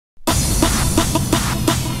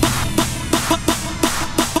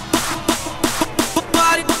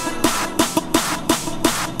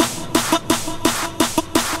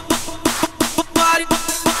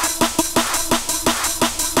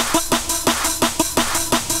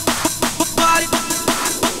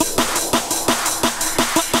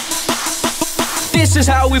This is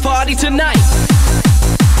how we party tonight.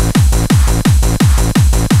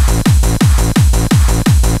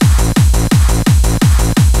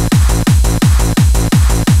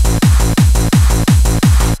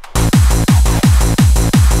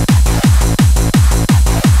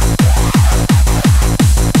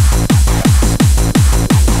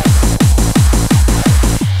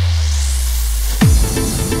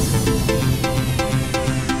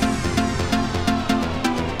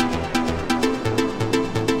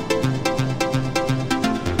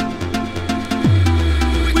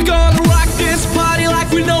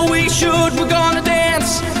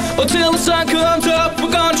 Until the sun comes up,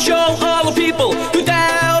 we're gonna show all the people who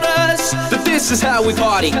doubt us that this is how we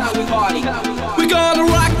party. We're gonna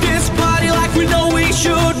rock this party like we know we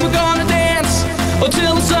should. We're gonna dance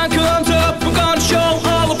until the sun comes up. We're gonna show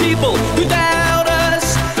all the people who doubt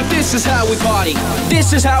us that this is how we party.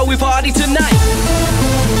 This is how we party tonight.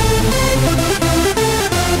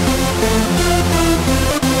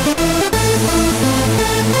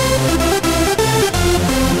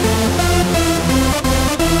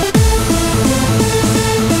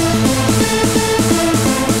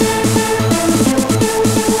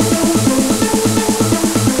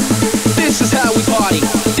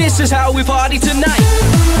 This is how we party tonight.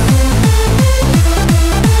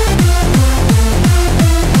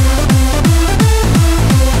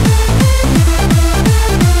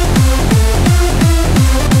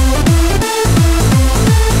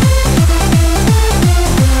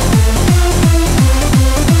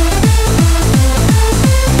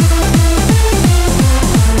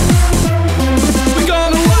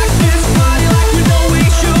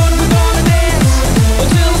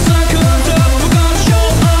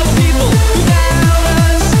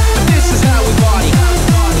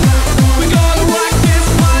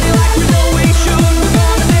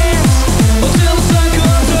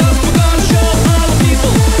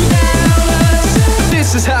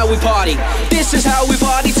 This is how we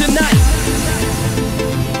party tonight.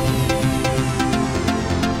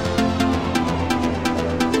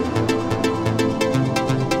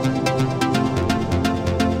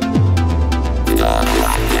 We're gonna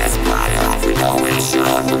rock this party like we know we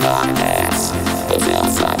should. We're gonna dance until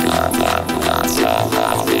the sun comes up. We're gonna show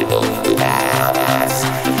all the people who doubt us.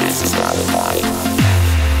 This is how we party.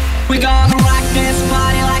 We're gonna rock this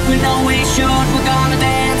party like we know we should. We're gonna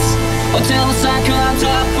dance until the sun comes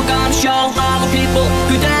up. We're gonna show all the people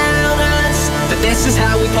who doubt us that this is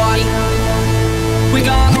how we party. We're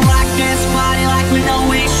gonna rock this party like we know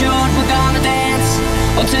we should. We're gonna dance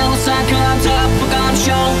until the sun comes up. We're gonna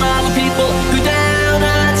show all the people who doubt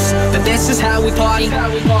us that this is how we party.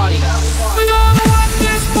 We're gonna rock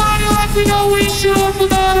this party like we know we should.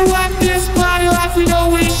 We're gonna rock this party like we know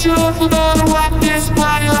we should. We're gonna rock this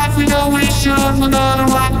party like we know we should. We're gonna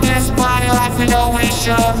rock this party like we know we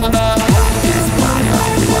should. We're gonna rock this party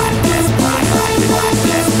like we rock this party like we rock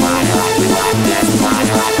this party like we rock this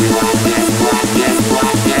party like we rock this rock this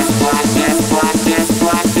rock this rock this rock this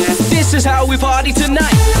rock this. This is how we party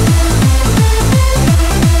tonight.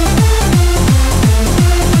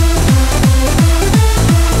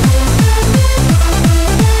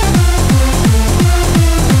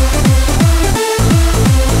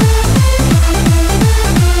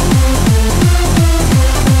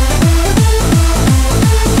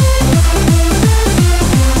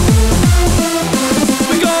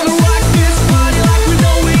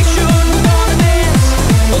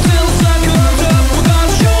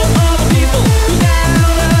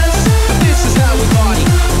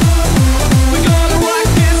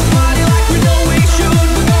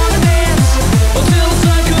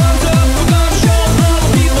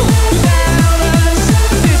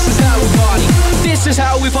 This is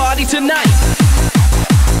how we party tonight.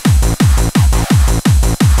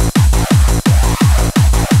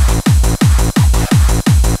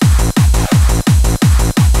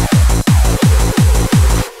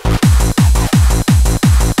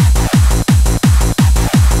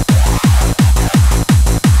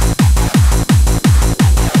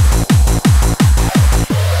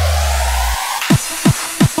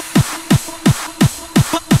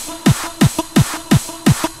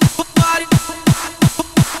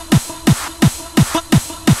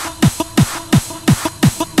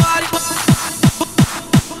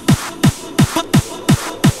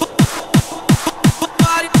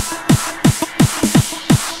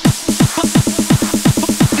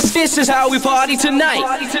 This is how we party tonight.